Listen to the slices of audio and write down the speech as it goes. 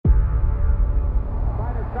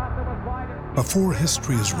Before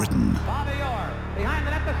history is written,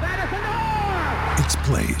 it's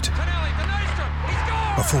played.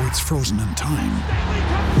 Before it's frozen in time,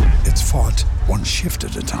 it's fought one shift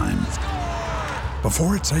at a time.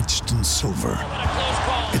 Before it's etched in silver,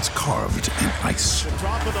 it's carved in ice.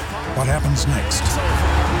 What happens next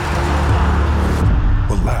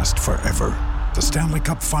will last forever. The Stanley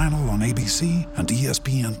Cup Final on ABC and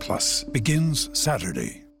ESPN Plus begins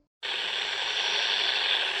Saturday.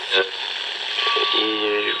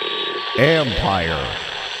 Empire.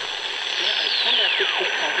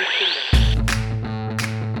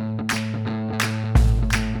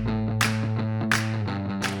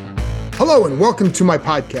 Hello and welcome to my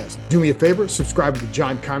podcast. Do me a favor, subscribe to the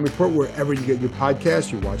John Keim Report wherever you get your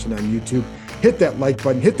podcast. You're watching on YouTube. Hit that like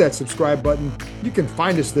button, hit that subscribe button. You can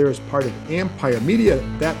find us there as part of Empire Media.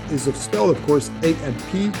 That is spelled, of course,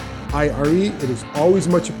 A-M-P-I-R-E. It is always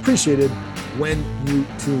much appreciated when you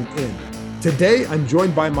tune in. Today, I'm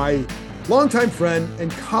joined by my longtime friend and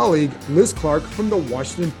colleague, Liz Clark from the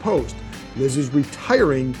Washington Post. Liz is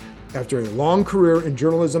retiring after a long career in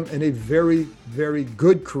journalism and a very, very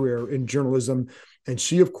good career in journalism. And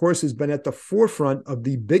she, of course, has been at the forefront of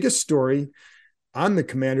the biggest story on the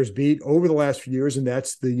Commander's beat over the last few years, and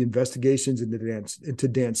that's the investigations into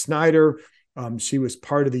Dan Snyder. She was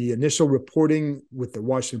part of the initial reporting with the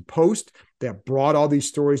Washington Post that brought all these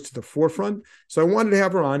stories to the forefront. So I wanted to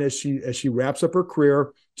have her on as she wraps up her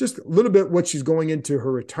career, just a little bit what she's going into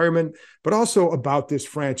her retirement, but also about this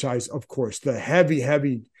franchise. Of course, the heavy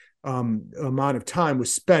amount of time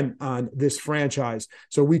was spent on this franchise.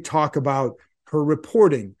 So we talk about her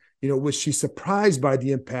reporting. You know, was she surprised by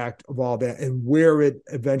the impact of all that and where it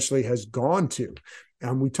eventually has gone to?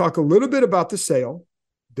 And we talk a little bit about the sale.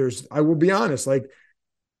 I will be honest, I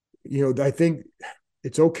think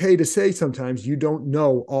it's okay to say sometimes you don't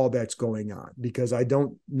know all that's going on, because I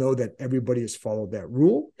don't know that everybody has followed that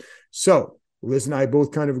rule. So Liz and I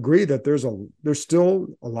both kind of agree that there's still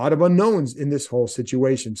a lot of unknowns in this whole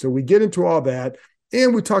situation. So we get into all that,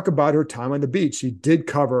 and we talk about her time on the beat. She did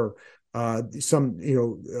cover a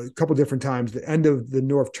couple different times, the end of the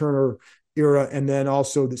North Turner era, and then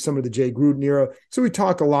also some of the Jay Gruden era. So we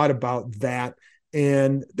talk a lot about that.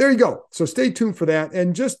 And there you go. So stay tuned for that.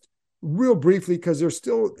 And just real briefly, because there's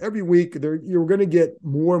still every week you're going to get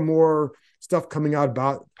more and more stuff coming out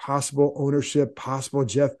about possible ownership, possible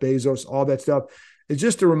Jeff Bezos, all that stuff. It's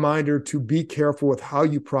just a reminder to be careful with how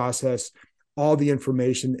you process all the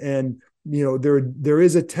information. And, there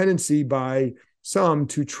is a tendency by some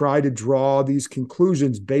to try to draw these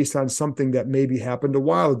conclusions based on something that maybe happened a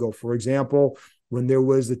while ago. For example, when there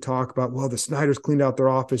was the talk about, the Snyders cleaned out their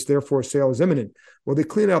office, therefore sale is imminent. Well, they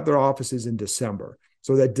cleaned out their offices in December.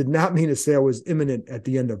 So that did not mean a sale was imminent at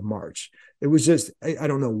the end of March. It was just, I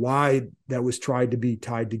don't know why that was tried to be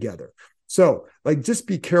tied together. So just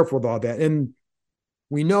be careful with all that. And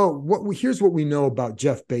here's what we know about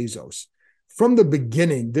Jeff Bezos. From the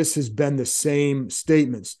beginning, this has been the same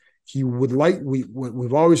statements. He would what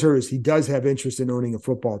we've always heard is he does have interest in owning a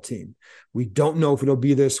football team. We don't know if it'll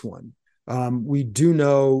be this one. We do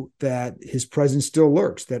know that his presence still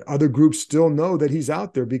lurks, that other groups still know that he's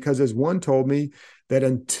out there, because as one told me that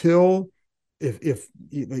until if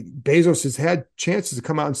Bezos has had chances to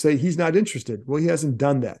come out and say he's not interested. Well, he hasn't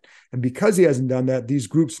done that. And because he hasn't done that, these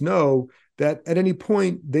groups know that at any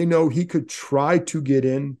point they know he could try to get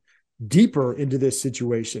in deeper into this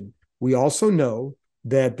situation. We also know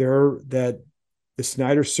that the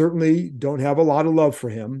Snyders certainly don't have a lot of love for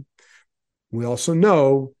him. We also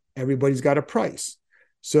know everybody's got a price.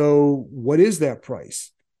 So what is that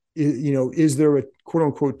price? Is there a quote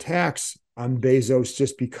unquote tax on Bezos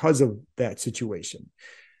just because of that situation?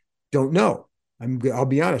 Don't know. I'll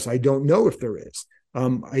be honest. I don't know if there is.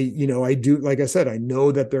 I do. Like I said, I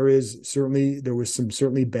know that there was some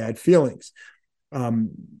certainly bad feelings.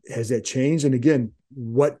 Has that changed? And again,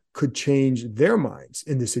 what could change their minds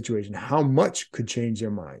in this situation? How much could change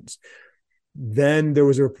their minds? Then there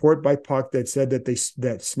was a report by Puck that said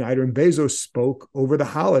that Snyder and Bezos spoke over the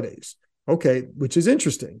holidays. Okay, which is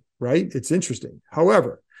interesting, right? It's interesting.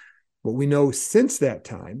 However, what we know since that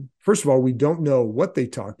time, first of all, we don't know what they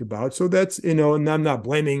talked about. So that's, and I'm not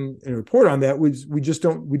blaming a report on that. We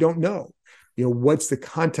don't know. What's the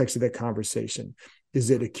context of that conversation? Is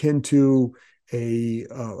it akin to a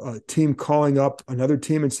team calling up another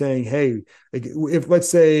team and saying, hey, if let's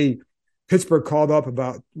say Pittsburgh called up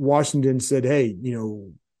about Washington and said, hey,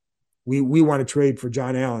 we want to trade for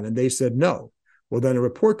John Allen. And they said no. Well, then a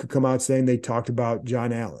report could come out saying they talked about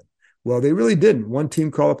John Allen. Well, they really didn't. One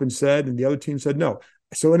team called up and said, and the other team said no.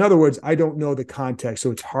 So in other words, I don't know the context.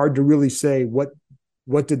 So it's hard to really say what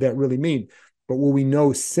did that really mean. But what we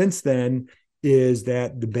know since then is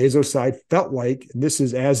that the Bezos side felt like, and this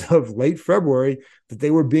is as of late February, that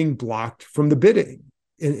they were being blocked from the bidding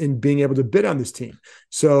and being able to bid on this team.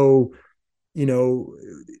 So,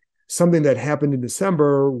 something that happened in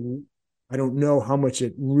December, I don't know how much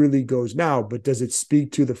it really goes now, but does it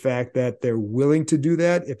speak to the fact that they're willing to do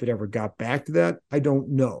that? If it ever got back to that, I don't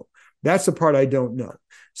know. That's the part I don't know.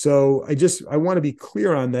 So I want to be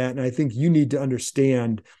clear on that. And I think you need to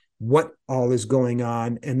understand what all is going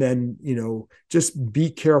on. And then, just be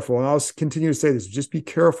careful. And I'll continue to say this, just be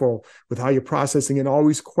careful with how you're processing and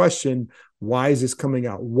always question, why is this coming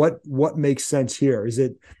out? What makes sense here?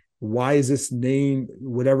 Why is this name,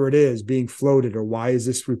 whatever it is, being floated? Or why is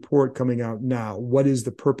this report coming out now? What is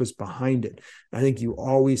the purpose behind it? I think you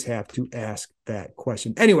always have to ask that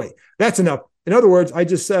question. Anyway, that's enough. In other words, I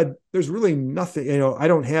just said there's really nothing, I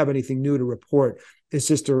don't have anything new to report. It's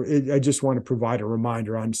just I just want to provide a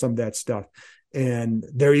reminder on some of that stuff. And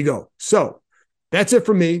there you go. So that's it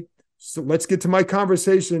for me. So let's get to my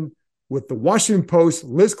conversation with the Washington Post,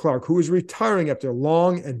 Liz Clark, who is retiring after a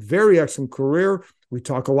long and very excellent career. We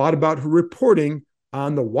talk a lot about her reporting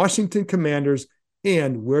on the Washington Commanders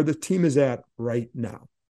and where the team is at right now.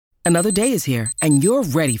 Another day is here, and you're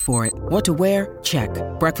ready for it. What to wear? Check.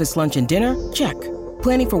 Breakfast, lunch, and dinner? Check.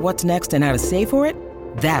 Planning for what's next and how to save for it?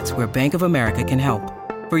 That's where Bank of America can help.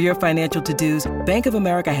 For your financial to-dos, Bank of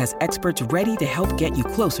America has experts ready to help get you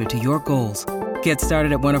closer to your goals. Get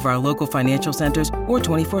started at one of our local financial centers or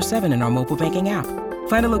 24/7 in our mobile banking app.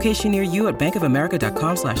 Find a location near you at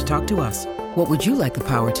bankofamerica.com/talktous. What would you like the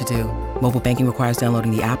power to do? Mobile banking requires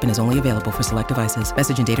downloading the app and is only available for select devices.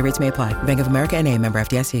 Message and data rates may apply. Bank of America N.A., member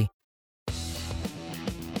FDIC.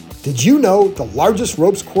 Did you know the largest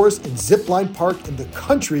ropes course and zipline park in the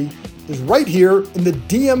country is right here in the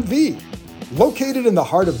DMV? Located in the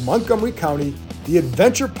heart of Montgomery County, the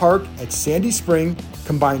Adventure Park at Sandy Spring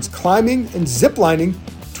combines climbing and ziplining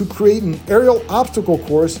to create an aerial obstacle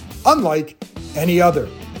course unlike any other.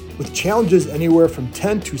 With challenges anywhere from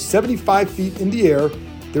 10 to 75 feet in the air,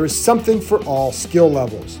 there is something for all skill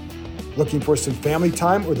levels. Looking for some family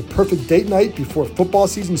time or the perfect date night before football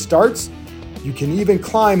season starts? You can even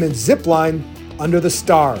climb and zip line under the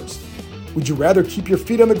stars. Would you rather keep your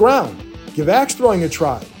feet on the ground? Give axe throwing a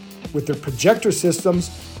try. With their projector systems,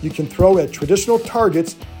 you can throw at traditional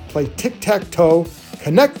targets, play tic-tac-toe,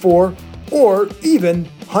 connect four, or even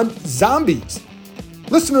hunt zombies.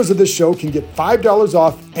 Listeners of this show can get $5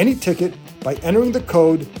 off any ticket by entering the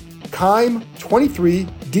code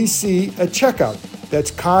KEIM23DC at checkout.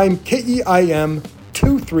 That's KEIM, K-E-I-M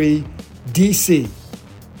 23DC.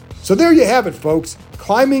 So there you have it, folks.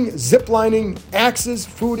 Climbing, ziplining, axes,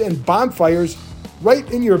 food, and bonfires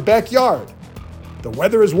right in your backyard. The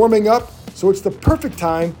weather is warming up, so it's the perfect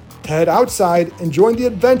time to head outside and join the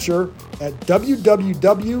adventure at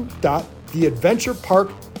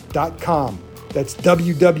www.theadventurepark.com. That's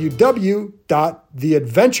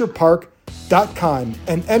www.theadventurepark.com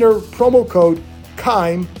and enter promo code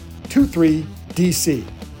KEIM23DC.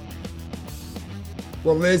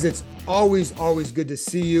 Well, Liz, it's always good to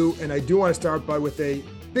see you. And I do want to start with a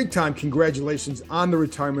big time congratulations on the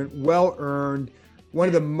retirement. Well earned. One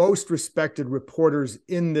of the most respected reporters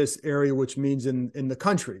in this area, which means in the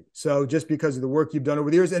country. So just because of the work you've done over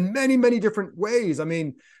the years in many, many different ways. I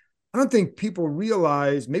mean, I don't think people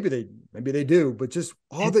realize, maybe they do, but just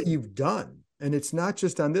all that you've done. And it's not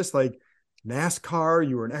just on this, like NASCAR,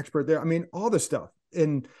 you were an expert there. I mean, all the stuff.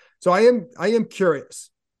 And so I am curious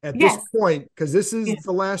at this point, because this is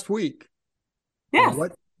the last week. Yes.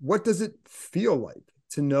 What does it feel like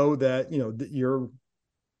to know that, that you're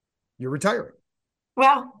retiring?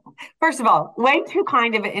 Well, first of all, way too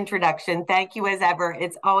kind of an introduction. Thank you as ever.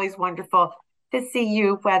 It's always wonderful to see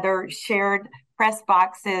you, whether shared press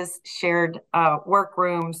boxes, shared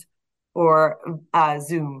workrooms, or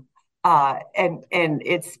Zoom. And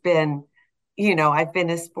it's been, I've been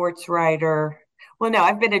a sports writer. Well, no,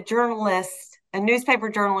 I've been a journalist, a newspaper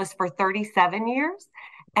journalist for 37 years,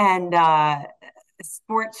 and a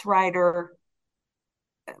sports writer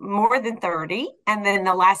more than 30, and then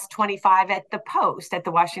the last 25 at the Post, at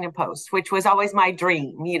the Washington Post, which was always my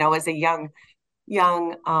dream, as a young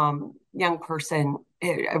person.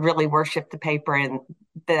 I really worshiped the paper, and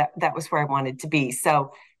that was where I wanted to be.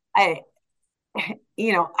 So I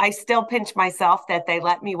still pinch myself that they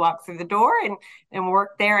let me walk through the door and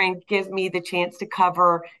work there and give me the chance to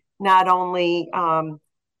cover not only, the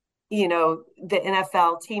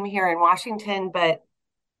NFL team here in Washington, but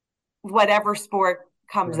whatever sport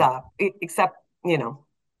comes up, except,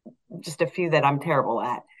 just a few that I'm terrible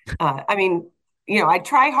at. I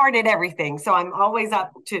try hard at everything, so I'm always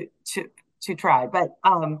up to try. But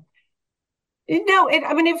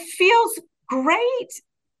it feels great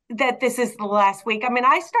that this is the last week. I mean,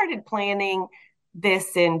 I started planning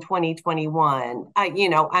this in 2021.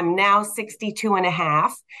 I'm now 62 and a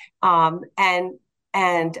half.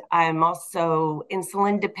 And I'm also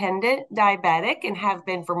insulin dependent diabetic and have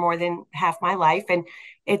been for more than half my life. And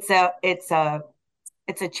it's a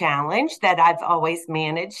challenge that I've always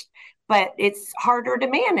managed, but it's harder to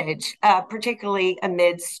manage, particularly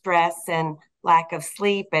amid stress and lack of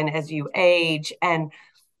sleep and as you age. And,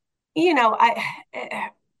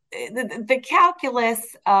 the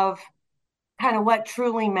calculus of kind of what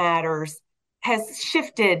truly matters has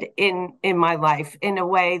shifted in my life in a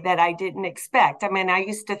way that I didn't expect. I mean, I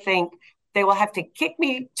used to think they will have to kick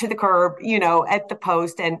me to the curb, at the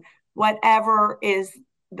post, and whatever is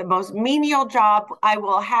the most menial job, I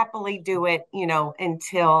will happily do it,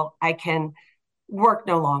 until I can work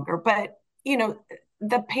no longer. But,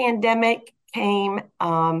 the pandemic came.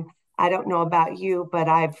 I don't know about you, but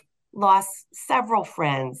I've lost several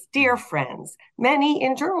friends, dear friends, many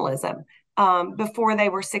in journalism, before they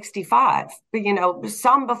were 65, but,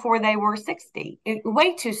 some before they were 60,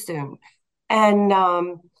 way too soon. And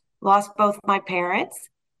lost both my parents.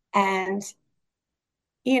 And,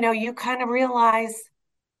 you kind of realize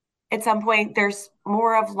at some point there's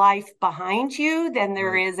more of life behind you than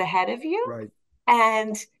there is ahead of you. Right.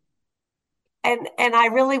 And I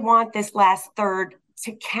really want this last third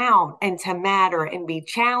to count and to matter and be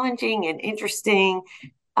challenging and interesting.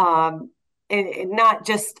 And not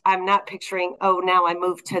just, I'm not picturing, now I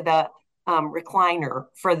move to the recliner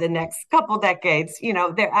for the next couple decades.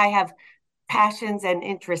 I have passions and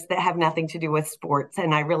interests that have nothing to do with sports,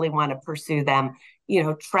 and I really want to pursue them.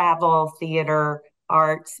 Travel, theater,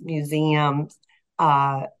 arts, museums.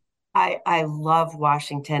 I love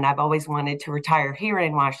Washington. I've always wanted to retire here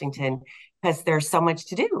in Washington because there's so much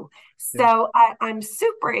to do. So I'm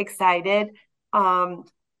super excited.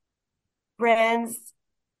 Friends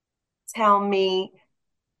tell me,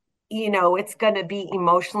 it's going to be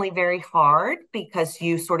emotionally very hard because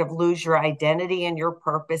you sort of lose your identity and your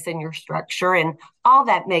purpose and your structure, and all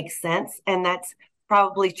that makes sense. And that's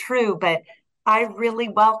probably true, but I really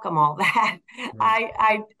welcome all that.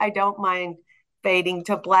 Right. I don't mind fading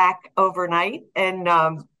to black overnight and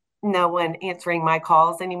no one answering my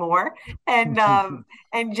calls anymore, and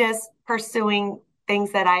and just pursuing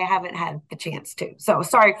things that I haven't had the chance to. So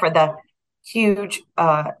sorry for the huge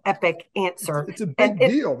epic answer. It's a big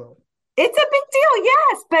deal, though. It's a big deal,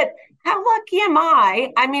 yes. But how lucky am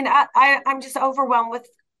I? I mean, I'm just overwhelmed with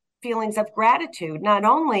feelings of gratitude. Not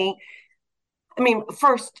only,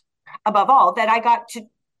 first, above all, that I got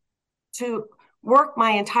to work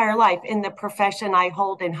my entire life in the profession I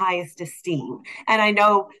hold in highest esteem. And I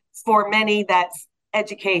know for many that's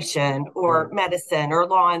education or medicine or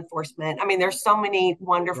law enforcement. There's so many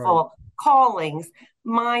wonderful callings.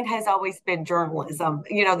 Mine has always been journalism,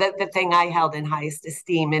 the thing I held in highest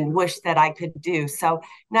esteem and wish that I could do. So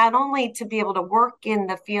not only to be able to work in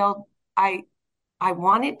the field I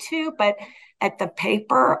wanted to, but at the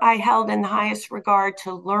paper I held in the highest regard,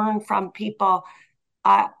 to learn from people,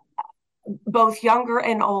 both younger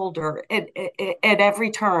and older. At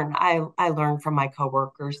every turn, I learned from my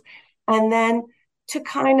coworkers. And then to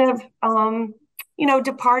kind of,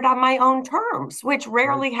 depart on my own terms, which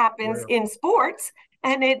rarely happens in sports.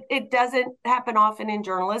 And it doesn't happen often in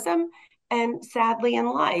journalism and sadly in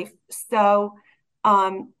life. So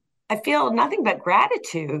I feel nothing but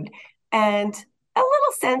gratitude and a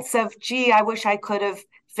little sense of, gee, I wish I could have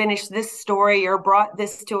finished this story or brought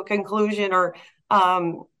this to a conclusion, or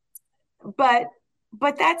but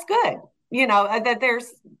that's good. That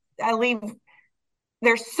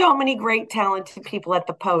there's so many great talented people at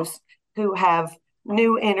the Post who have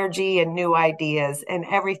new energy and new ideas, and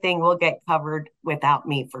everything will get covered without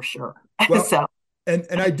me for sure. Well, so, and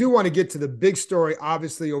I do want to get to the big story,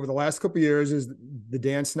 obviously, over the last couple of years is the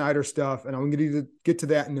Dan Snyder stuff. And I'm going to get to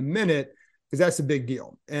that in a minute, because that's a big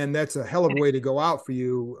deal. And that's a hell of a way to go out for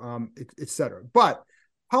you, et cetera. But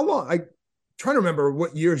how long, trying to remember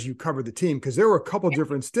what years you covered the team, because there were a couple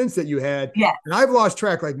different stints that you had. Yeah. And I've lost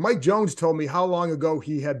track. Like Mike Jones told me how long ago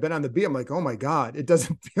he had been on the beat. I'm like, oh my God, it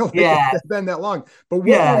doesn't feel like it's been that long. But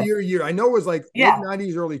what were your year? I know it was like late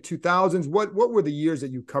 90s, early 2000s. What were the years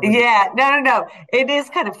that you covered? Yeah, no. It is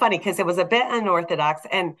kind of funny because it was a bit unorthodox,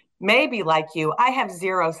 and maybe like you, I have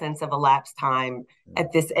zero sense of elapsed time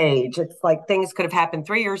at this age. It's like things could have happened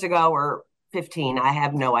 3 years ago or 15. I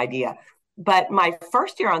have no idea. But my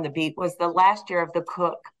first year on the beat was the last year of the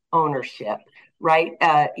Cook ownership, right?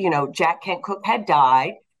 Jack Kent Cook had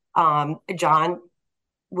died. John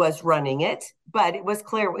was running it, but it was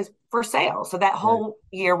clear it was for sale. So that whole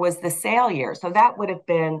year was the sale year. So that would have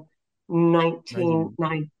been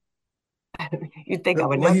 1990. You'd think I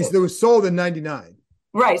would know this. It was sold in 99.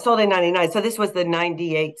 Right, sold in 99. So this was the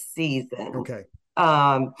 98 season. Okay.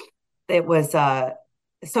 It was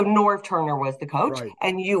so Norv Turner was the coach, right.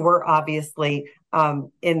 And you were obviously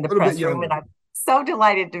in the press room, and I'm so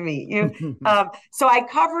delighted to meet you. So I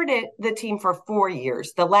covered the team for 4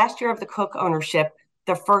 years. The last year of the Cook ownership,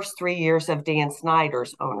 the first 3 years of Dan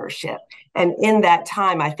Snyder's ownership, and in that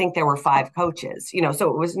time, I think there were 5 coaches.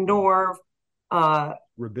 So it was Norv,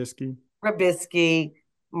 Ribisky,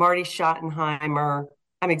 Marty Schottenheimer.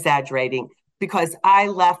 I'm exaggerating because I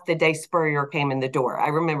left the day Spurrier came in the door. I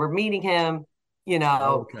remember meeting him.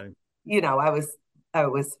 I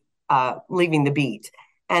was leaving the beat,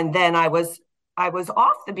 and then I was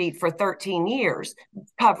off the beat for 13 years,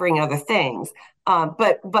 covering other things,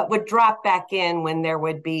 but would drop back in when there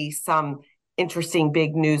would be some interesting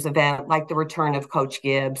big news event like the return of Coach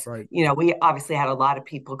Gibbs. Right. We obviously had a lot of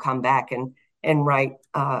people come back and write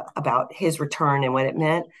about his return and what it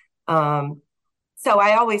meant. So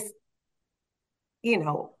I always,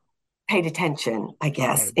 paid attention, I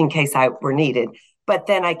guess, right, in case I were needed. But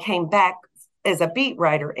then I came back as a beat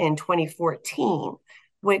writer in 2014,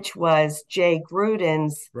 which was Jay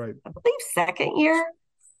Gruden's, right, I believe, second year.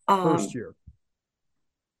 First year.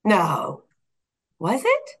 No. Was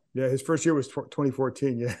it? Yeah, his first year was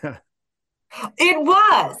 2014. Yeah. It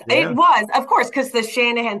was. Yeah. It was, of course, because the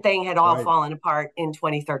Shanahan thing had all fallen apart in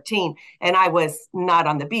 2013. And I was not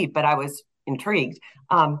on the beat, but I was intrigued.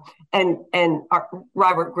 And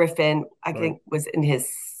Robert Griffin, I think, was in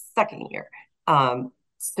his second year.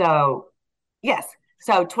 So, yes.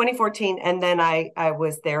 So 2014. And then I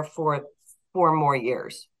was there for 4 more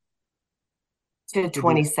years to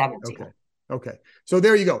 2017. Okay. So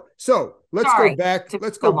there you go. So let's go back.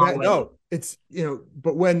 Let's go back. No, it's,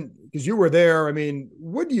 but because you were there, I mean,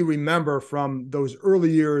 what do you remember from those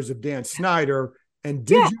early years of Dan Snyder? And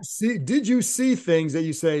did you see things that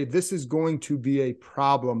you say, this is going to be a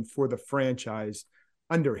problem for the franchise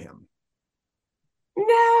under him?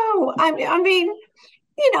 No, I mean,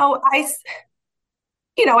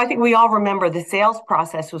 I think we all remember the sales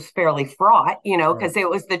process was fairly fraught, because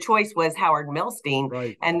the choice was Howard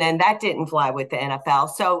Milstein, and then that didn't fly with the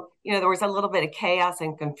NFL. So, there was a little bit of chaos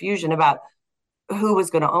and confusion about who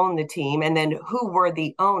was going to own the team and then who were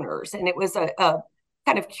the owners. And it was a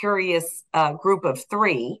kind of curious group of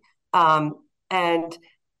 3. And,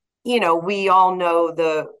 we all know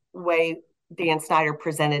the way Dan Snyder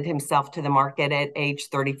presented himself to the market at age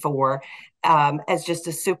 34 as just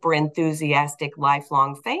a super enthusiastic,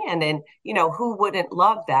 lifelong fan. And, who wouldn't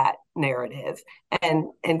love that narrative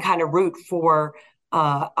and kind of root for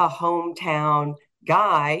a hometown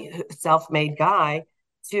guy, self-made guy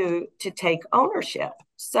to take ownership.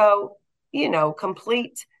 So,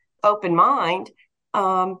 complete open mind.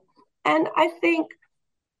 And I think,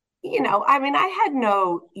 I had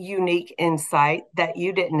no unique insight that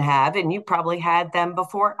you didn't have, and you probably had them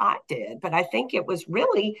before I did. But I think it was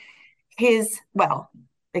really the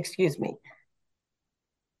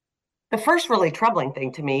first really troubling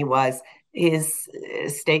thing to me was his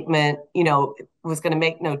statement, was going to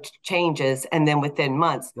make no changes. And then within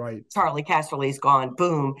months, Charlie Casserly's gone,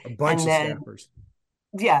 boom. A bunch of staffers.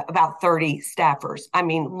 Yeah, about 30 staffers. I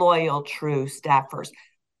mean, loyal, true staffers.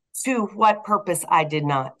 To what purpose I did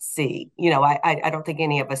not see. I don't think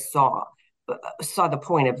any of us saw the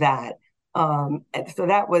point of that. And so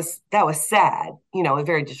that was sad,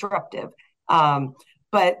 very disruptive.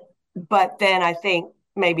 But then I think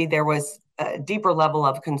maybe there was a deeper level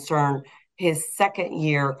of concern his second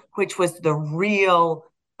year, which was the real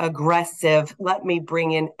aggressive, let me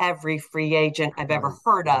bring in every free agent I've ever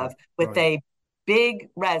heard of with a big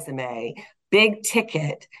resume, big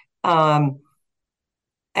ticket.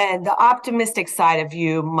 And the optimistic side of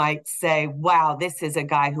you might say, wow, this is a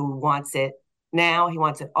guy who wants it now. He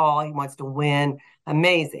wants it all. He wants to win.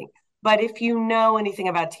 Amazing. But if you know anything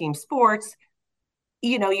about team sports,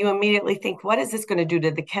 you immediately think, what is this going to do to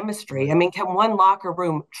the chemistry? I mean, can one locker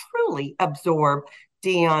room truly absorb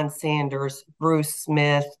Deion Sanders, Bruce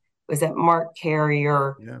Smith? Was it Mark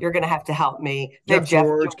Carrier? Yeah. You're going to have to help me. Jeff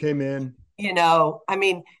George came in.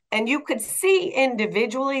 And you could see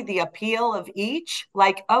individually the appeal of each,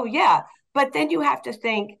 like, oh, yeah. But then you have to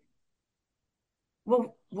think,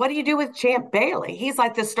 well, what do you do with Champ Bailey? He's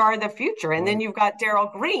like the star of the future. And then you've got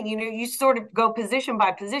Darryl Green. You sort of go position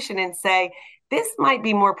by position and say, this might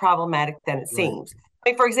be more problematic than it seems. I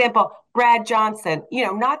mean, for example, Brad Johnson,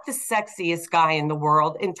 not the sexiest guy in the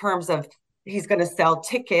world in terms of he's going to sell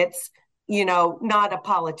tickets, not a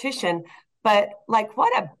politician. But like,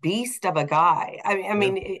 what a beast of a guy. I Yeah.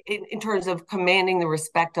 mean, in terms of commanding the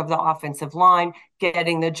respect of the offensive line,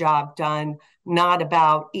 getting the job done, not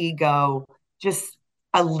about ego, just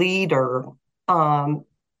a leader. Um,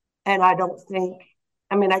 and I don't think,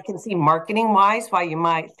 I mean, I can see marketing wise why you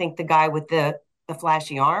might think the guy with the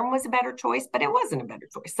flashy arm was a better choice, but it wasn't a better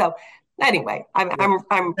choice. So anyway, Yeah. I'm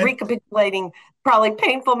And recapitulating probably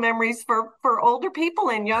painful memories for older people,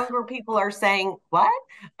 and younger people are saying what?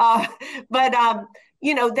 Uh, but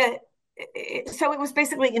you know that. So it was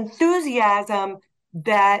basically enthusiasm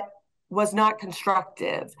that was not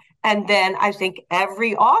constructive, and then I think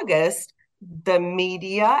every August the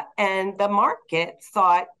media and the market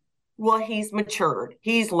thought, well, he's matured.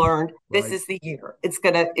 He's learned. This right. is the year. It's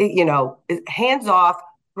going to, hands off,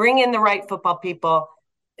 bring in the right football people,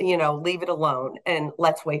 leave it alone and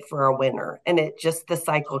let's wait for a winner. And it just, the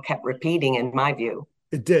cycle kept repeating, in my view.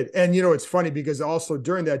 It did. And it's funny because also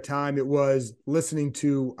during that time, it was listening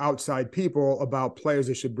to outside people about players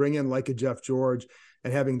they should bring in, like a Jeff George,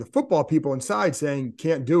 and having the football people inside saying,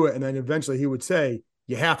 can't do it. And then eventually he would say,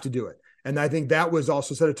 you have to do it. And I think that was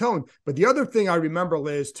also set a tone. But the other thing I remember,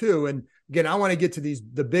 Liz, too, and again, I want to get to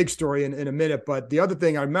the big story in a minute, but the other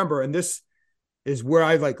thing I remember, and this is where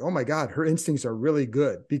I like, oh my God, her instincts are really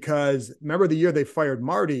good, because remember the year they fired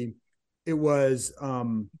Marty, it was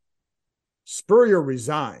Spurrier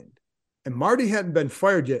resigned and Marty hadn't been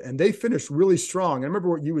fired yet. And they finished really strong. I remember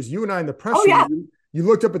what you and I in the press room, you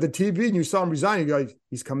looked up at the TV and you saw him resign. You go,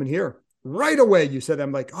 he's coming here. Right away, you said,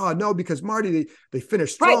 I'm like, oh no, because Marty, they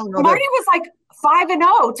finished strong. Right. Marty was like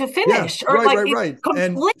 5-0 to finish, or right.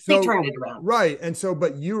 Completely turned it around. Right. And so,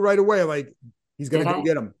 but you right away, like, he's going to go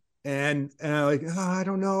get him. And I like, I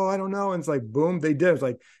don't know. And it's like, boom, they did. It's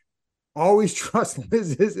like, always trust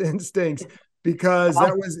his instincts, because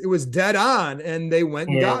it was dead on, and they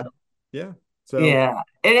went and got him. Yeah. So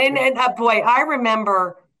And boy, I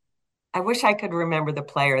remember, I wish I could remember the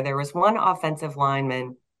player. There was one offensive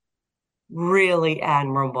lineman, really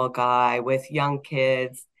admirable guy with young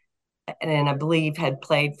kids, and I believe had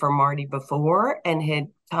played for Marty before and had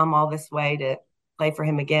come all this way to play for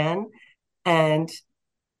him again. And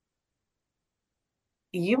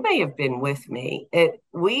you may have been with me.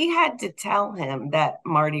 We had to tell him that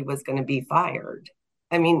Marty was going to be fired.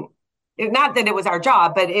 I mean, not that it was our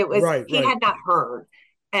job, but it was, he had not heard.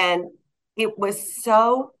 And it was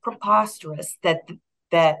so preposterous that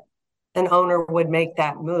an owner would make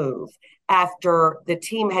that move after the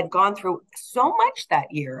team had gone through so much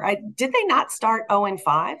that year. Did they not start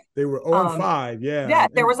 0-5? They were 0-5, yeah. Yeah,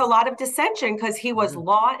 there was a lot of dissension because he was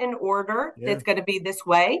law and order. It's going to be this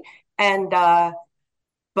way. And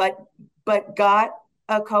but got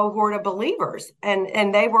a cohort of believers,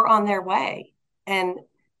 and they were on their way. And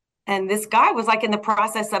this guy was like in the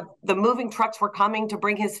process of, the moving trucks were coming to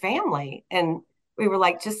bring his family. And we were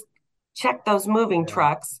like, just check those moving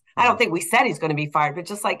trucks. I don't think we said he's going to be fired, but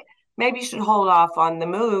just like, maybe you should hold off on the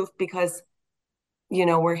move because,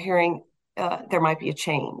 we're hearing there might be a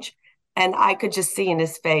change. And I could just see in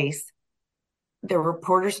his face, the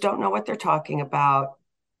reporters don't know what they're talking about,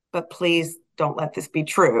 but please don't let this be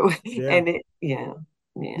true. Yeah. And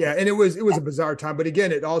and it was a bizarre time. But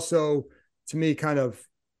again, it also, to me, kind of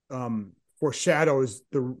foreshadows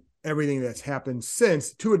everything that's happened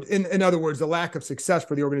since, in other words, the lack of success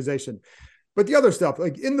for the organization. But the other stuff,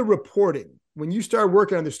 like in the reporting, when you started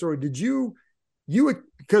working on the story, did you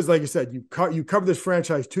because like I said, you cover this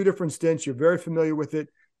franchise 2 different stints, you're very familiar with it.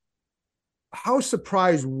 How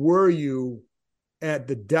surprised were you at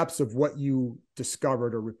the depths of what you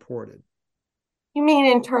discovered or reported? You mean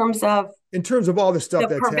in terms of all the stuff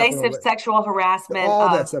that's pervasive sexual harassment, all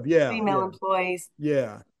that stuff, female employees,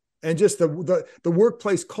 and just the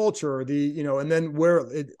workplace culture, and then where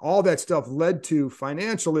all that stuff led to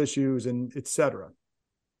financial issues and et cetera.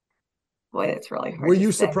 Boy, it's really hard. Were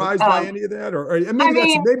you surprised by any of that, or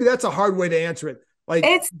maybe that's a hard way to answer it? Like,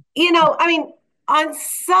 it's on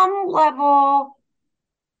some level.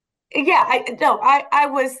 Yeah, I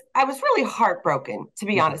was really heartbroken, to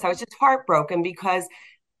be honest. I was just heartbroken because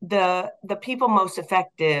the people most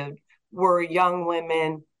affected were young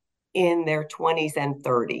women in their 20s and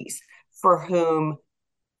 30s for whom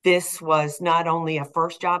this was not only a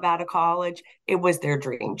first job out of college, it was their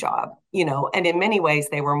dream job, and in many ways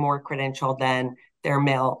they were more credentialed than their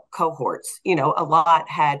male cohorts. A lot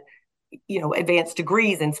had, advanced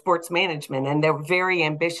degrees in sports management, and they were very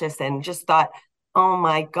ambitious and just thought, oh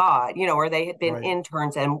my God, or they had been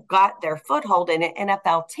interns and got their foothold in an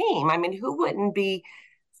NFL team. I mean, who wouldn't be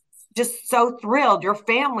just so thrilled? Your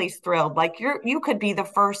family's thrilled. Like you could be the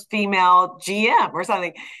first female GM or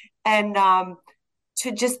something. And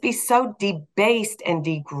to just be so debased and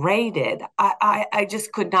degraded. I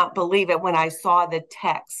just could not believe it when I saw the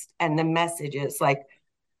text and the messages like,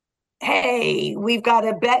 hey, we've got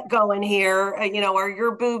a bet going here, are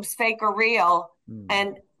your boobs fake or real?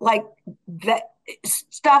 And like that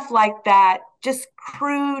stuff like that, just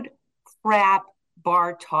crude crap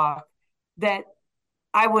bar talk that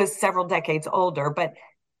I was several decades older, but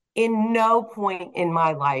in no point in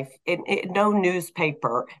my life, in no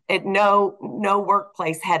newspaper, at no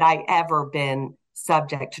workplace had I ever been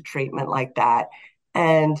subject to treatment like that.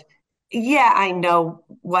 And yeah, I know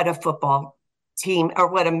what a football team or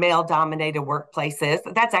what a male dominated workplace is.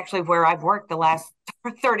 That's actually where I've worked the last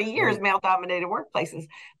 30 years, male dominated workplaces.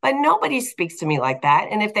 But nobody speaks to me like that.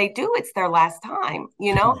 And if they do, it's their last time,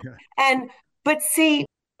 Yeah. But see,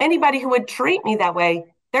 anybody who would treat me that way,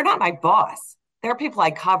 they're not my boss. They're people I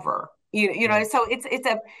cover. Right. So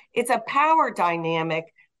it's a power dynamic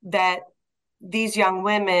that these young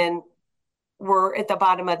women were at the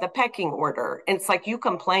bottom of the pecking order. And it's like you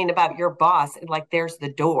complain about your boss and like there's the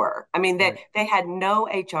door. I mean, Right. they had no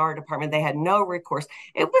HR department, they had no recourse.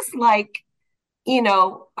 It was like,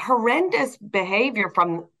 horrendous behavior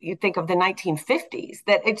from, you think of the 1950s,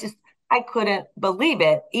 that it just, I couldn't believe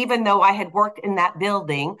it, even though I had worked in that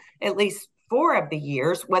building at least 4 of the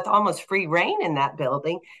years with almost free reign in that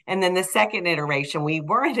building. And then the second iteration, we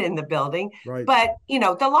weren't in the building, Right. but,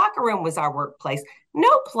 the locker room was our workplace. No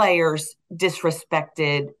players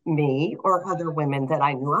disrespected me or other women that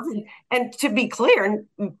I knew of. And to be clear,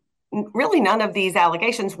 really none of these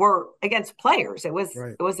allegations were against players.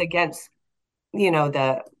 Right. It was against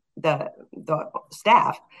the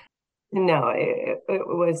staff. No,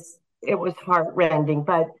 it was heartrending.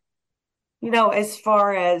 But as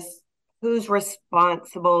far as who's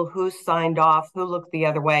responsible, who signed off, who looked the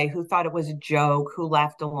other way, who thought it was a joke, who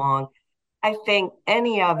laughed along, I think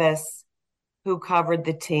any of us who covered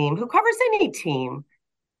the team, who covers any team,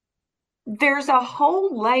 there's a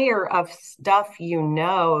whole layer of stuff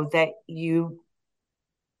that you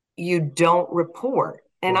don't report.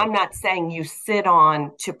 And Right. I'm not saying you sit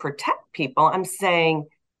on to protect people. I'm saying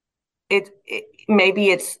it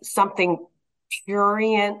maybe it's something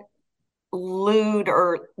prurient, lewd,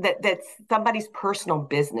 or that's somebody's personal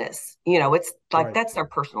business. It's like Right. that's their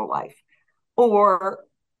personal life. Or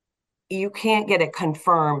you can't get it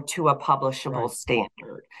confirmed to a publishable Right.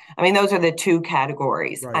 standard. I mean, those are the two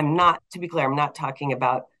categories. Right. To be clear, I'm not talking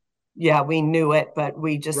about, yeah, we knew it, but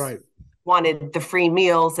we just Right. wanted the free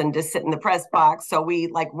meals and to sit in the press box. So we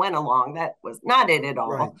like went along. That was not it at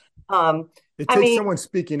Right. all. Um, It I takes mean, someone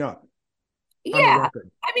speaking up on the yeah,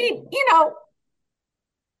 record. I mean, there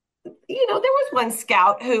was one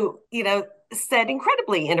scout who, said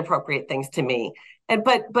incredibly inappropriate things to me.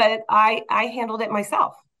 But I handled it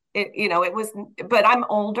myself. It was, but I'm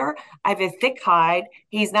older. I have a thick hide.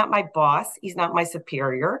 He's not my boss. He's not my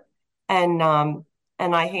superior. And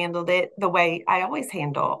I handled it the way I always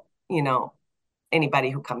handle, anybody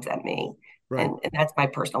who comes at me. Right. And that's my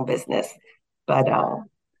personal business. But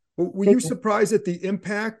Were you surprised at the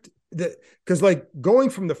impact that, because like going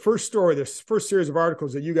from the first story, this first series of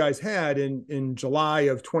articles that you guys had in July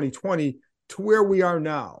of 2020 to where we are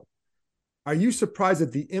now, are you surprised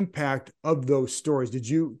at the impact of those stories? Did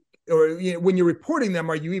you, or when you're reporting them,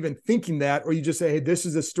 are you even thinking that, or you just say, hey, this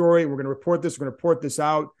is a story, we're going to report this, we're going to report this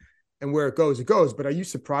out, and where it goes, it goes. But are you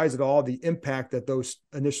surprised at all the impact that those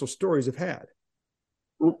initial stories have had?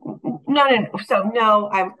 no. So no,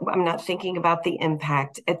 I'm not thinking about the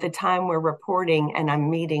impact at the time we're reporting, and I'm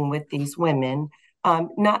meeting with these women.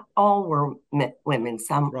 Not all were women;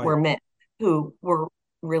 some Right. were men who were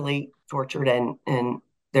really tortured, and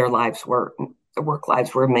their work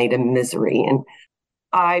lives were made a misery. And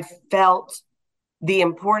I felt the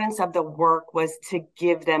importance of the work was to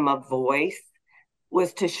give them a voice,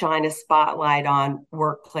 was to shine a spotlight on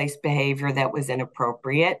workplace behavior that was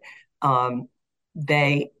inappropriate.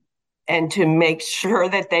 They and to make sure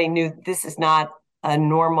that they knew this is not a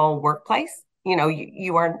normal workplace. You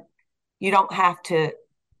don't have to,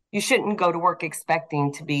 you shouldn't go to work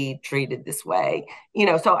expecting to be treated this way.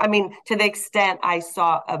 So I mean, to the extent I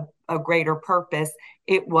saw a greater purpose,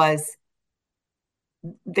 it was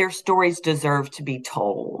their stories deserve to be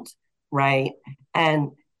told, right?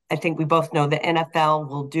 And I think we both know the NFL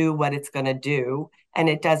will do what it's going to do, and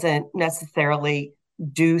it doesn't necessarily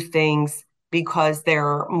do things because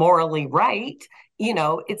they're morally right.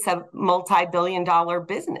 It's a multi-billion-dollar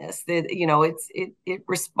business that it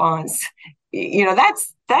responds.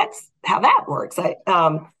 That's how that works.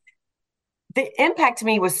 The impact to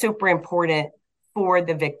me was super important for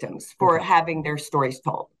the victims, for having their stories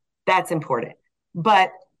told. That's important.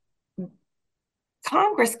 But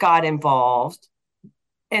Congress got involved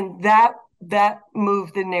that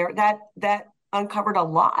moved the narrative, that uncovered a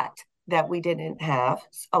lot that we didn't have,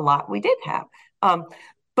 a lot we did have.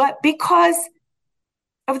 But because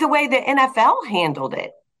of the way the NFL handled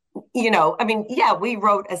it, we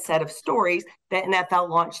wrote a set of stories. The NFL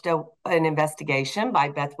launched an investigation by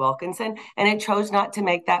Beth Wilkinson, and it chose not to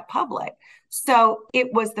make that public. So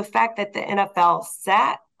it was the fact that the NFL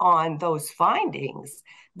sat on those findings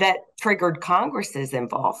that triggered Congress's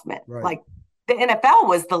involvement. Right. Like the NFL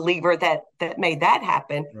was the lever that made that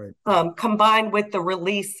happen, right. Combined with the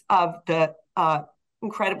release of the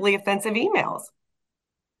incredibly offensive emails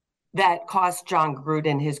that cost John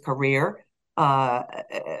Gruden his career,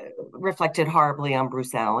 reflected horribly on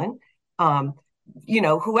Bruce Allen.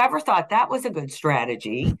 Whoever thought that was a good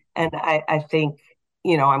strategy, and I think,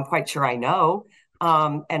 I'm quite sure I know,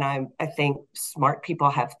 and I think smart people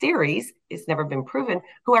have theories. It's never been proven.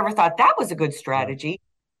 Whoever thought that was a good strategy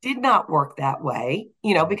did not work that way,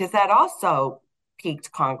 because that also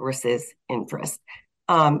piqued Congress's interest.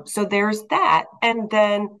 So there's that. And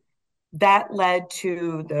then that led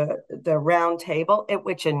to the round table at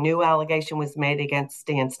which a new allegation was made against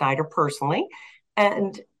Dan Snyder personally.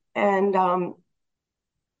 And then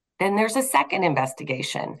there's a second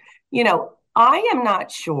investigation. I am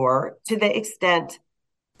not sure to the extent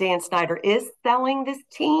Dan Snyder is selling this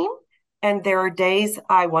team. And there are days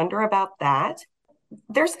I wonder about that.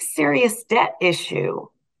 There's a serious debt issue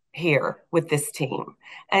here with this team.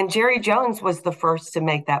 And Jerry Jones was the first to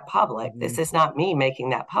make that public. This is not me making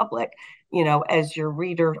that public. As your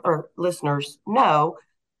reader or listeners know,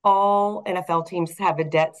 all NFL teams have a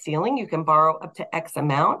debt ceiling. You can borrow up to X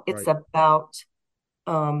amount. It's about,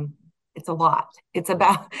 it's a lot. It's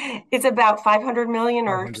about 500 million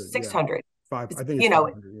or 600. Yeah. I think it's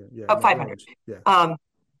 500. Yeah. 500. Yeah.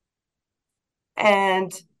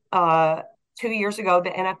 And 2 years ago, the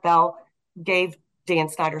NFL gave Dan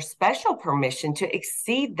Snyder special permission to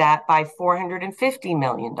exceed that by $450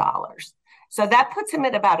 million. So that puts him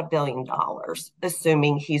at about $1 billion,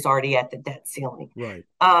 assuming he's already at the debt ceiling. Right.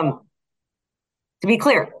 To be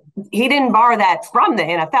clear, he didn't borrow that from the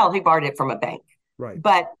NFL. He borrowed it from a bank. Right.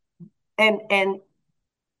 But and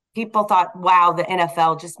people thought, wow, the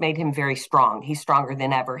NFL just made him very strong. He's stronger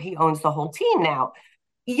than ever. He owns the whole team now.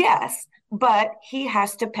 Yes, but he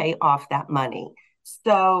has to pay off that money.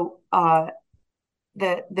 So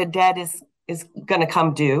the debt is going to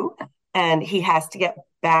come due, and he has to get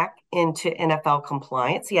back into NFL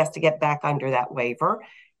compliance. He has to get back under that waiver.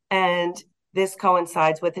 And this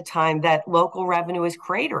coincides with the time that local revenue is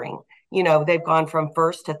cratering. They've gone from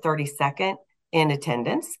first to 32nd in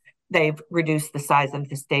attendance. They've reduced the size of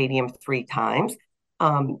the stadium 3 times.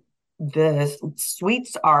 The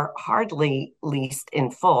suites are hardly leased in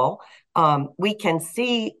full. We can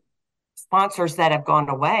see sponsors that have gone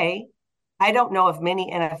away. I don't know of many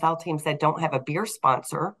NFL teams that don't have a beer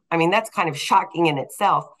sponsor. I mean, that's kind of shocking in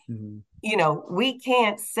itself. Mm-hmm. We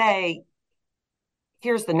can't say,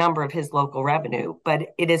 here's the number of his local revenue,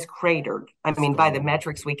 but it is cratered. I mean, by the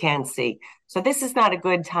metrics we can see. So this is not a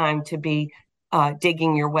good time to be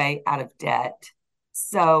digging your way out of debt.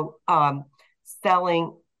 So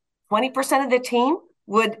selling 20% of the team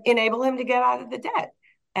would enable him to get out of the debt.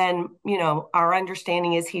 And, our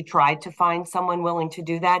understanding is he tried to find someone willing to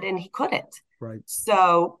do that, and he couldn't. Right.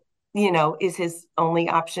 So, is his only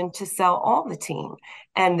option to sell all the team.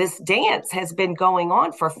 And this dance has been going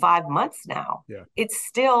on for 5 months now. Yeah. It's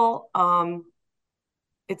still not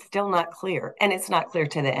clear. And it's not clear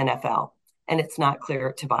to the NFL, and it's not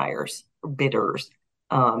clear to buyers or bidders.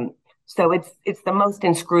 So it's the most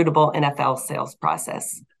inscrutable NFL sales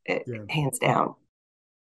process, hands down.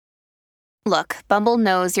 Look, Bumble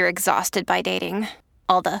knows you're exhausted by dating.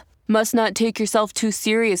 All the must not take yourself too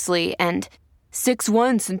seriously and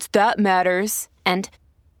 6'1" since that matters. And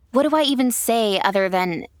what do I even say other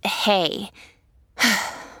than, hey?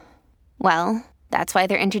 Well, that's why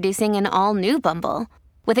they're introducing an all-new Bumble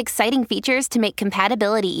with exciting features to make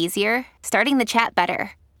compatibility easier, starting the chat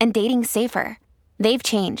better, and dating safer. They've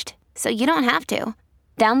changed, so you don't have to.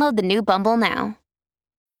 Download the new Bumble now.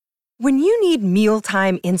 When you need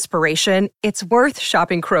mealtime inspiration, it's worth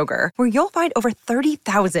shopping Kroger, where you'll find over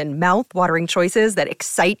 30,000 mouth-watering choices that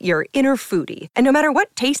excite your inner foodie. And no matter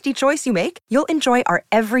what tasty choice you make, you'll enjoy our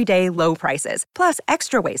everyday low prices, plus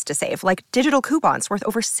extra ways to save, like digital coupons worth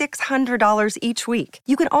over $600 each week.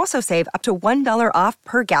 You can also save up to $1 off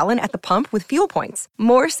per gallon at the pump with fuel points.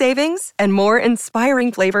 More savings and more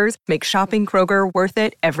inspiring flavors make shopping Kroger worth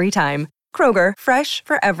it every time. Kroger, fresh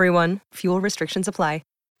for everyone. Fuel restrictions apply.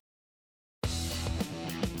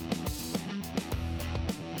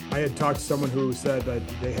 I had talked to someone who said that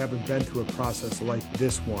they haven't been through a process like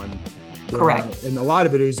this one. Correct. And a lot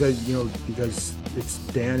of it is because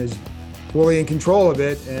Dan is fully in control of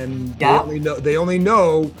it, and they only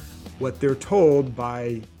know what they're told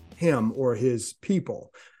by him or his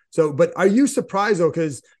people. So, but are you surprised though?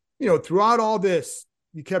 Because throughout all this,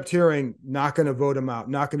 you kept hearing, not going to vote him out,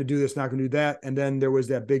 not going to do this, not going to do that. And then there was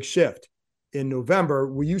that big shift in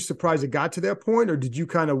November. Were you surprised it got to that point, or did you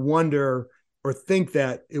kind of wonder or think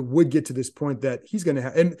that it would get to this point that he's going to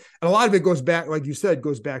have, and a lot of it goes back, like you said,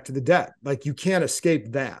 goes back to the debt. Like you can't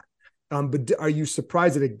escape that. But are you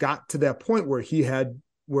surprised that it got to that point where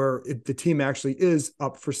the team actually is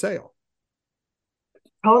up for sale?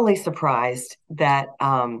 Totally surprised that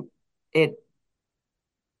that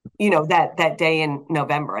day in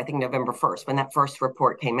November, I think November 1st, when that first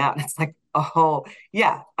report came out, it's like, oh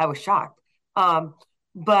yeah, I was shocked.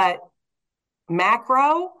 But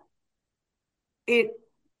macro,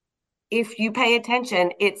 if you pay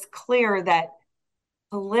attention, it's clear that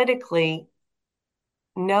politically,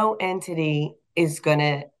 no entity is going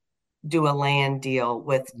to do a land deal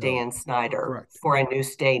with Dan Snyder for a new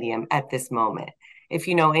stadium at this moment. If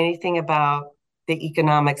you know anything about the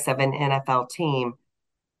economics of an NFL team,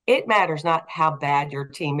 it matters not how bad your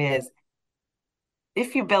team is.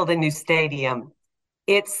 If you build a new stadium,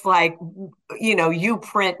 it's like, you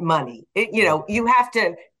print money. You have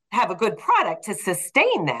to have a good product to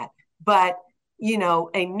sustain that. But,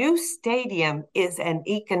 a new stadium is an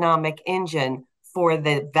economic engine for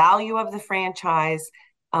the value of the franchise,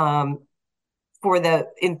 for the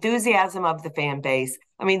enthusiasm of the fan base.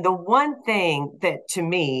 I mean, the one thing that to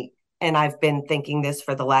me, and I've been thinking this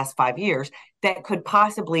for the last 5 years, that could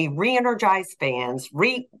possibly re-energize fans,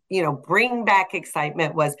 bring back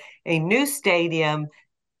excitement was a new stadium,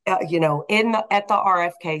 at the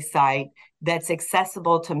RFK site that's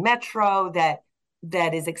accessible to Metro,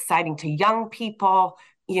 that is exciting to young people,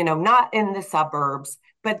 not in the suburbs,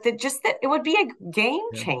 but that it would be a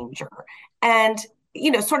game changer. And,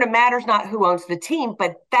 sort of matters not who owns the team,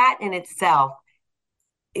 but that in itself,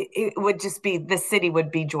 it would just be, the city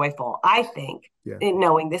would be joyful, I think, in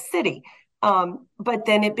knowing the city. But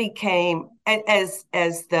then it became, as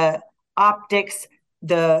the optics,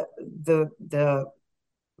 the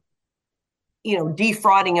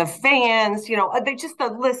defrauding of fans,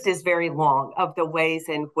 the list is very long of the ways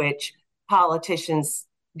in which politicians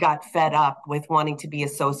got fed up with wanting to be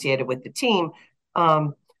associated with the team.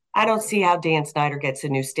 I don't see how Dan Snyder gets a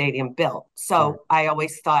new stadium built. So I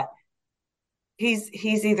always thought he's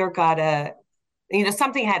either got to,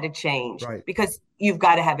 something had to change, because you've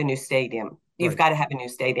got to have a new stadium. You've got to have a new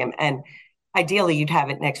stadium. And ideally you'd have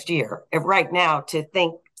it next year. Right now, to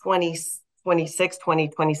think 2026,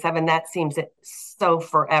 2027, that seems so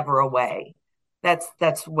forever away.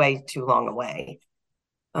 That's way too long away.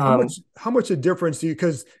 How much a difference do you,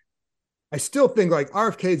 because I still think like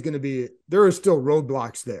RFK is going to be, there are still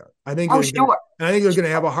roadblocks there. I think, and I think they're going to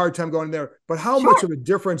have a hard time going there, but how much of a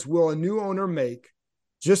difference will a new owner make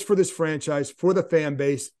just for this franchise, for the fan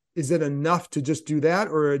base? Is it enough to just do that?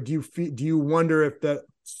 Or do you wonder if that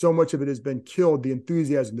so much of it has been killed, the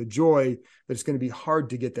enthusiasm, the joy, that it's going to be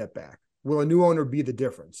hard to get that back? Will a new owner be the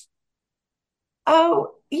difference?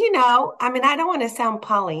 Oh, I mean, I don't want to sound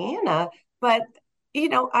Pollyanna, but,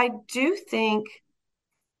 I do think,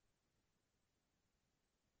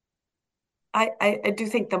 I do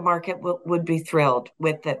think the market would be thrilled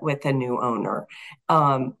with a new owner.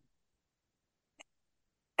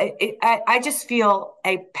 I just feel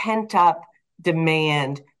a pent up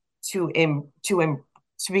demand to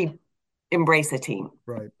embrace a team,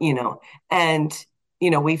 and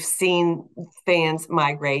we've seen fans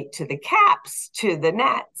migrate to the Caps, to the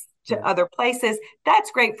Nets, to other places.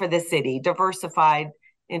 That's great for the city. Diversified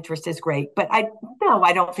interest is great, but I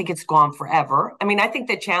don't think it's gone forever. I mean, I think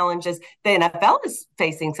the NFL is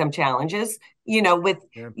facing some challenges, you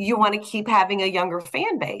want to keep having a younger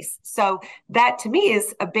fan base. So that to me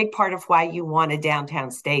is a big part of why you want a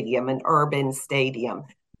downtown stadium, an urban stadium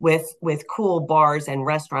with cool bars and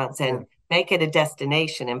restaurants, and make it a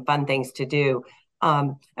destination and fun things to do.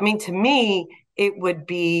 I mean, to me, it would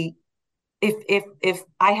be, if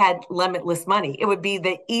I had limitless money, it would be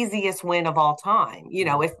the easiest win of all time,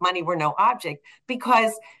 if money were no object,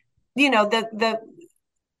 because, they're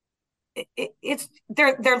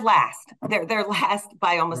last. They're last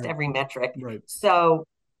by almost every metric. So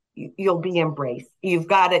you'll be embraced. You've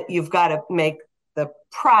got to make the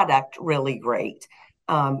product really great.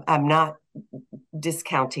 I'm not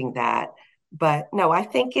discounting that, but no, I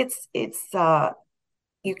think it's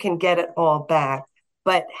you can get it all back,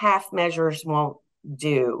 but half measures won't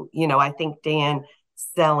do. I think Dan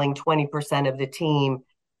selling 20% of the team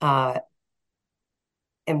and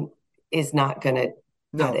is not going to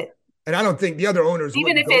cut it. And I don't think the other owners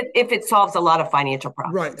even if it solves a lot of financial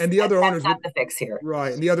problems. Right. And the other owners that's not the fix here.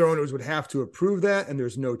 Right. And the other owners would have to approve that. And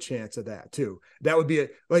there's no chance of that too. That would be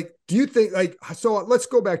it. Like, do you think so let's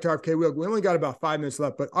go back to RFK. We only got about 5 minutes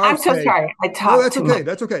left, but RFK, I'm so sorry. I talked No, that's too okay. much.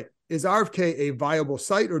 That's okay. Is RFK a viable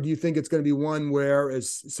site, or do you think it's going to be one where,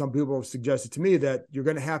 as some people have suggested to me, that you're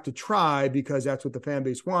going to have to try because that's what the fan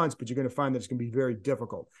base wants, but you're going to find that it's going to be very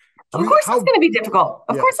difficult? Of course it's going to be difficult.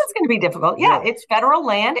 Of course it's going to be difficult. Yeah, Yeah. It's federal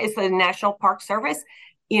land. It's the National Park Service,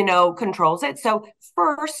 controls it. So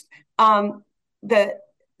first, the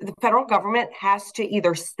federal government has to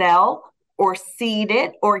either sell or cede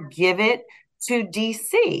it or give it to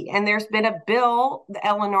DC. And there's been a bill that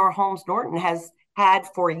Eleanor Holmes Norton has had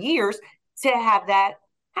for years to have that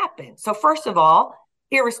happen. So first of all,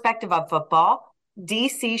 irrespective of football,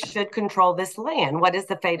 DC should control this land. What is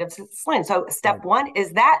the fate of this land? So step one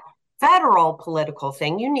is that federal political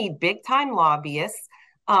thing. You need big time lobbyists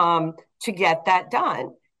to get that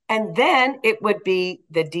done. And then it would be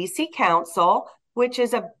the DC Council, which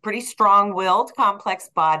is a pretty strong-willed, complex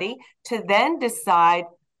body, to then decide,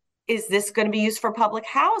 is this going to be used for public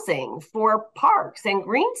housing, for parks and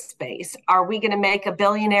green space? Are we going to make a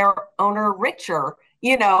billionaire owner richer?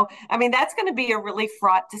 That's going to be a really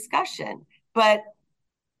fraught discussion. But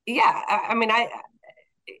yeah,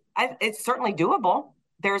 it's certainly doable.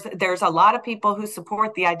 There's a lot of people who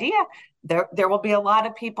support the idea. There will be a lot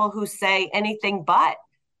of people who say anything but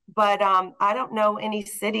I don't know any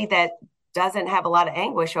city that doesn't have a lot of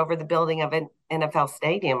anguish over the building of an NFL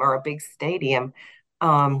stadium or a big stadium.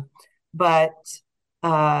 To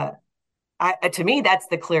me, that's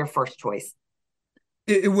the clear first choice.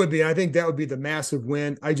 It would be. I think that would be the massive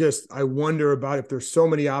win. I wonder about if there's so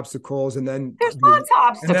many obstacles, and then there's lots of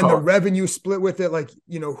obstacles, and then the revenue split with it.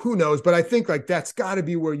 Who knows? But I think that's got to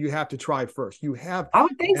be where you have to try first. I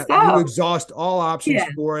would think so. You exhaust all options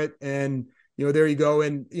for it, and there you go.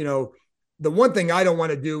 And the one thing I don't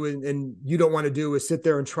want to do, and you don't want to do, is sit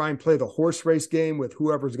there and try and play the horse race game with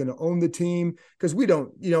whoever's going to own the team, because we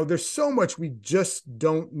don't. There's so much we just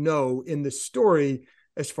don't know in the story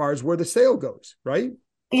as far as where the sale goes, right?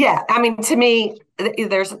 Yeah. To me,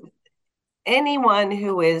 there's anyone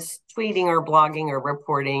who is tweeting or blogging or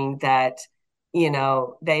reporting that,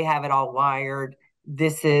 they have it all wired.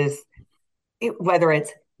 This is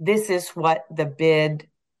what the bid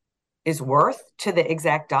is worth to the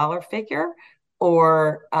exact dollar figure,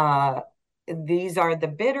 or these are the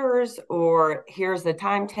bidders, or here's the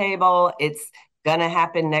timetable. It's going to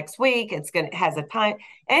happen next week. It has a time.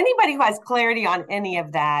 Anybody who has clarity on any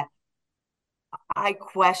of that, I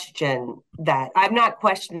question that. I'm not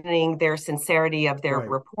questioning their sincerity of their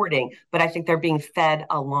reporting, but I think they're being fed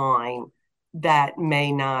a line that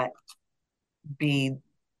may not be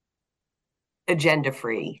agenda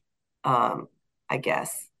free. I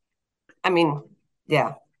guess.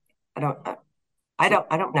 Yeah. I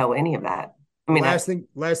don't know any of that. Last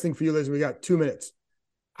thing for you, Liz. We got 2 minutes.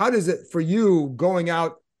 How does it for you going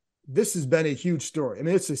out? This has been a huge story.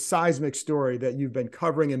 It's a seismic story that you've been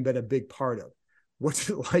covering and been a big part of. What's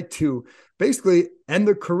it like to basically end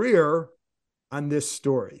the career on this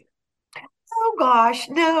story? Oh gosh,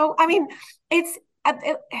 no. It's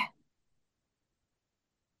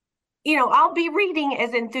I'll be reading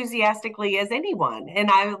as enthusiastically as anyone, and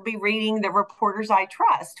I will be reading the reporters I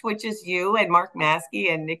trust, which is you and Mark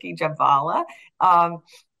Maskey and Nikki Javala,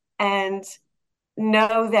 and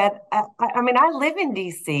know that I live in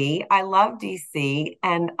DC. I love DC,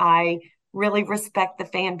 and I really respect the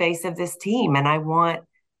fan base of this team, and I want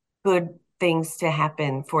good things to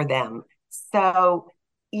happen for them. So,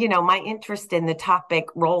 my interest in the topic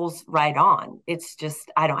rolls right on. It's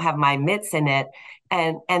just I don't have my mitts in it,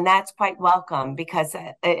 and that's quite welcome, because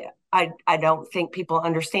I don't think people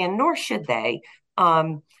understand, nor should they,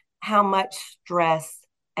 how much stress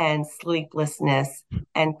and sleeplessness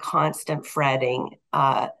and constant fretting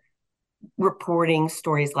reporting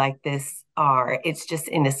stories like this are. It's just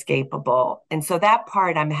inescapable. And so that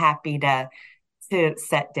part I'm happy to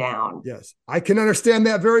set down. Yes, I can understand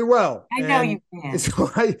that very well. I know you can. So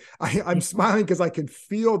I'm smiling because I can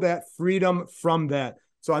feel that freedom from that.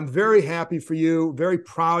 So I'm very happy for you, very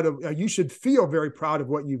proud of, you should feel very proud of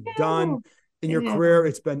what you've done in your career.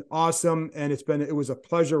 It's been awesome. And it was a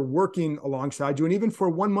pleasure working alongside you. And even for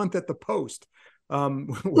 1 month at the Post.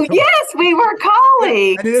 Yes, we were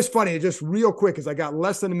colleagues. And it is funny, just real quick, because I got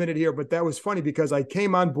less than a minute here, but that was funny because I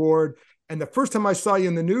came on board, and the first time I saw you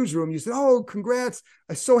in the newsroom, you said, "Oh, congrats.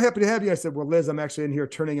 I'm so happy to have you." I said, "Well, Liz, I'm actually in here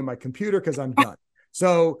turning in my computer because I'm done."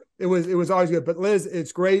 So it was always good. But Liz,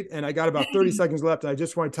 it's great. And I got about 30 seconds left. And I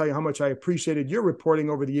just want to tell you how much I appreciated your reporting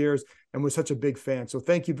over the years and was such a big fan. So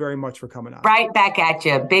thank you very much for coming on. Right back at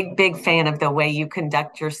you. Big fan of the way you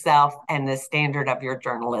conduct yourself and the standard of your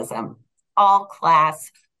journalism. All class,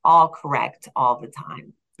 all correct, all the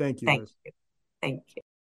time. Thank you, Thank Liz. you. Thank you.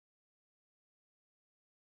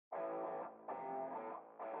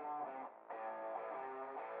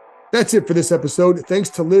 That's it for this episode. Thanks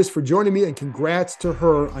to Liz for joining me, and congrats to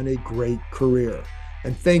her on a great career.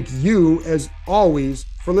 And thank you, as always,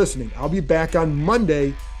 for listening. I'll be back on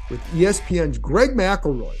Monday with ESPN's Greg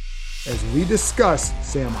McElroy as we discuss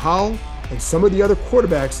Sam Howell and some of the other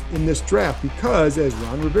quarterbacks in this draft, because, as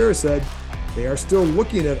Ron Rivera said, they are still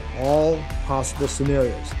looking at all possible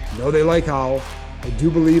scenarios. I know they like Howell. I do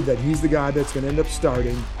believe that he's the guy that's going to end up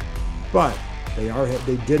starting, but they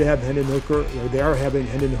did have Hendon Hooker, or they are having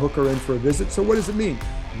Hendon Hooker in for a visit. So what does it mean?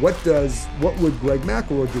 What would Greg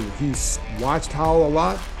McElroy do? He's watched Howell a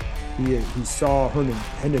lot. He saw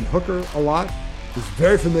Hendon Hooker a lot. He's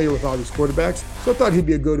very familiar with all these quarterbacks. So I thought he'd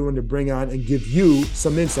be a good one to bring on and give you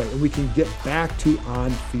some insight, and we can get back to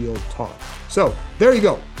on-field talk. So there you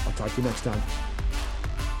go. I'll talk to you next time.